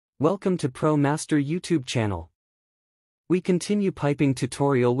Welcome to Pro Master YouTube channel. We continue piping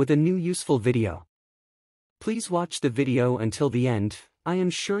tutorial with a new useful video. Please watch the video until the end. I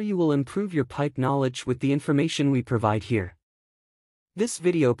am sure you will improve your pipe knowledge with the information we provide here. This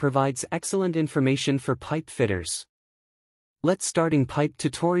video provides excellent information for pipe fitters. Let's starting pipe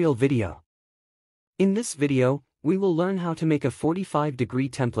tutorial video. In this video, we will learn how to make a 45-degree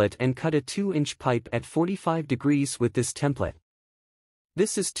template and cut a 2-inch pipe at 45 degrees with this template.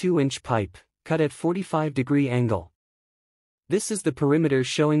 This is 2-inch pipe, cut at 45-degree angle. This is the perimeter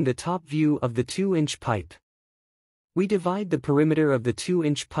showing the top view of the 2-inch pipe. We divide the perimeter of the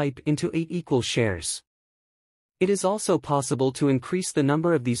 2-inch pipe into 8 equal shares. It is also possible to increase the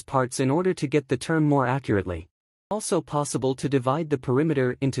number of these parts in order to get the term more accurately. Also possible to divide the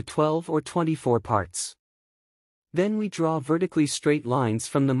perimeter into 12 or 24 parts. Then we draw vertically straight lines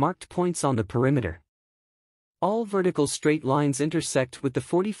from the marked points on the perimeter. All vertical straight lines intersect with the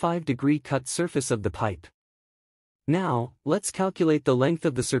 45-degree cut surface of the pipe. Now, let's calculate the length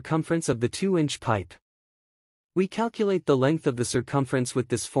of the circumference of the 2-inch pipe. We calculate the length of the circumference with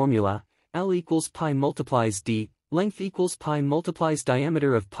this formula: L equals pi multiplies d, length equals pi multiplies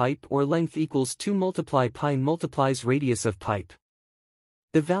diameter of pipe, or length equals 2 multiply pi multiplies radius of pipe.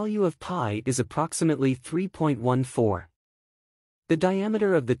 The value of pi is approximately 3.14. The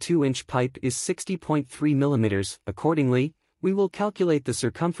diameter of the 2-inch pipe is 60.3 mm, accordingly, we will calculate the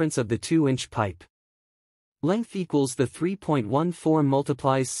circumference of the 2-inch pipe. Length equals the 3.14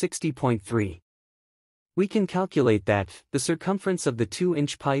 multiplies 60.3. We can calculate that the circumference of the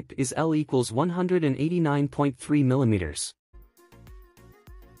 2-inch pipe is L equals 189.3 mm.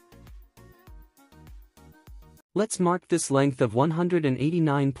 Let's mark this length of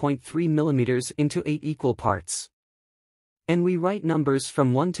 189.3 mm into 8 equal parts. And we write numbers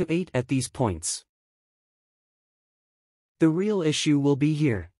from 1 to 8 at these points. The real issue will be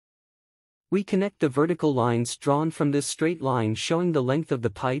here. We connect the vertical lines drawn from this straight line showing the length of the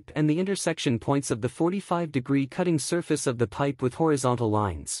pipe and the intersection points of the 45-degree cutting surface of the pipe with horizontal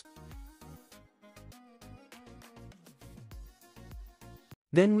lines.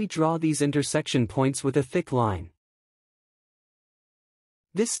 Then we draw these intersection points with a thick line.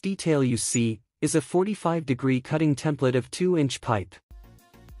 This detail you see is a 45-degree cutting template of 2-inch pipe.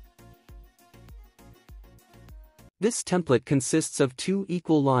 This template consists of 2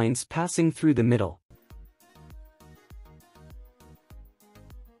 equal lines passing through the middle.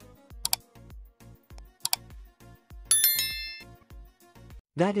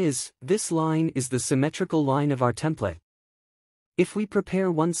 That is, this line is the symmetrical line of our template. If we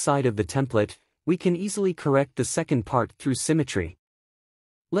prepare one side of the template, we can easily correct the second part through symmetry.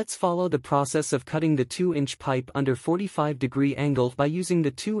 Let's follow the process of cutting the 2-inch pipe under 45-degree angle by using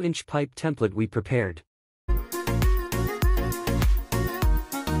the 2-inch pipe template we prepared.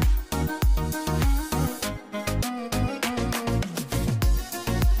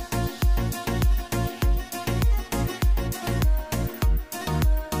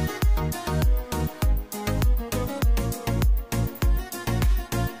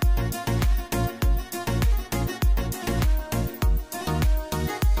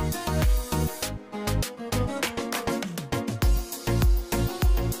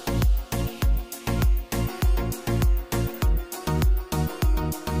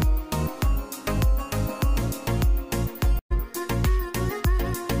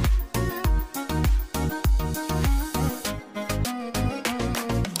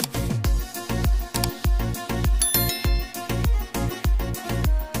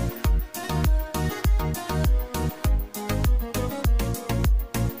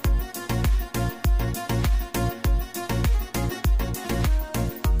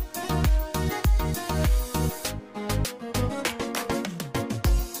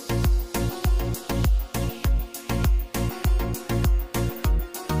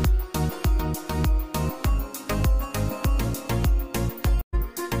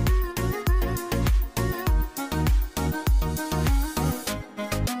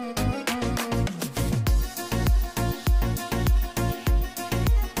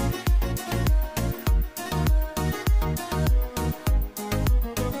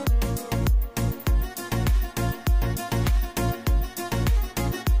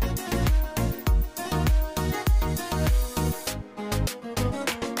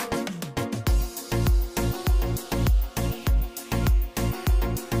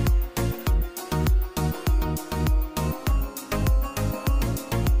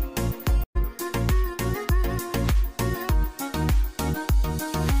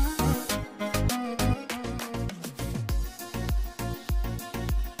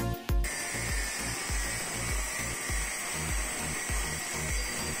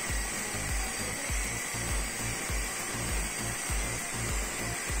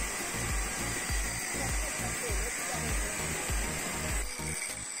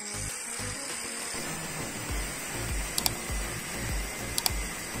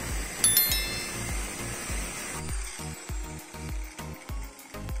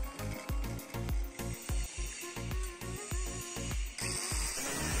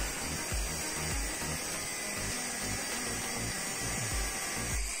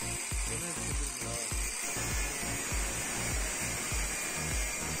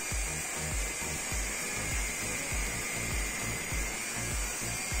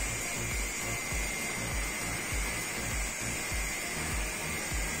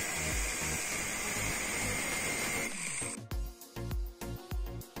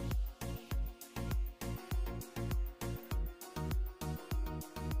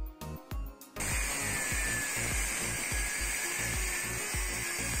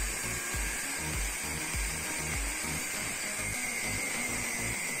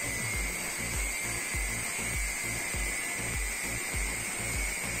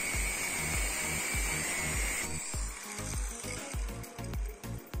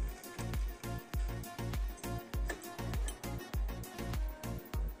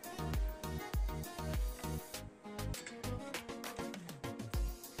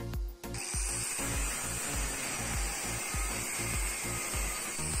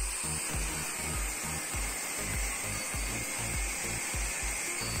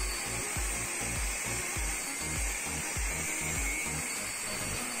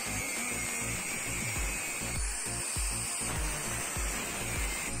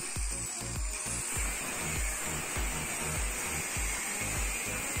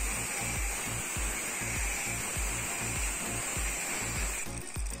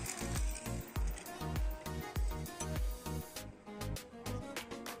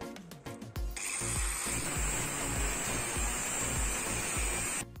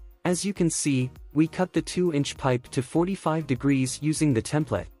 As you can see, we cut the 2-inch pipe to 45 degrees using the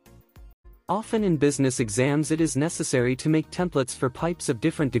template. Often in business exams it is necessary to make templates for pipes of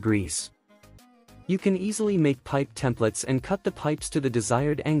different degrees. You can easily make pipe templates and cut the pipes to the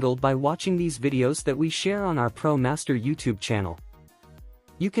desired angle by watching these videos that we share on our Pro Master YouTube channel.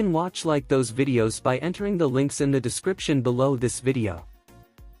 You can watch those videos by entering the links in the description below this video.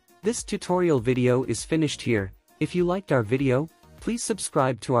 This tutorial video is finished here. If you liked our video, please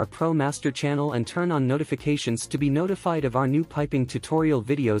subscribe to our Pro Master channel and turn on notifications to be notified of our new piping tutorial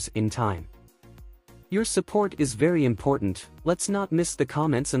videos in time. Your support is very important. Let's not miss the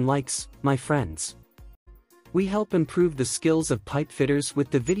comments and likes, my friends. We help improve the skills of pipe fitters with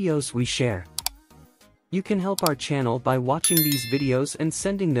the videos we share. You can help our channel by watching these videos and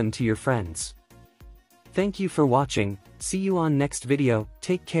sending them to your friends. Thank you for watching. See you on next video.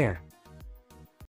 Take care.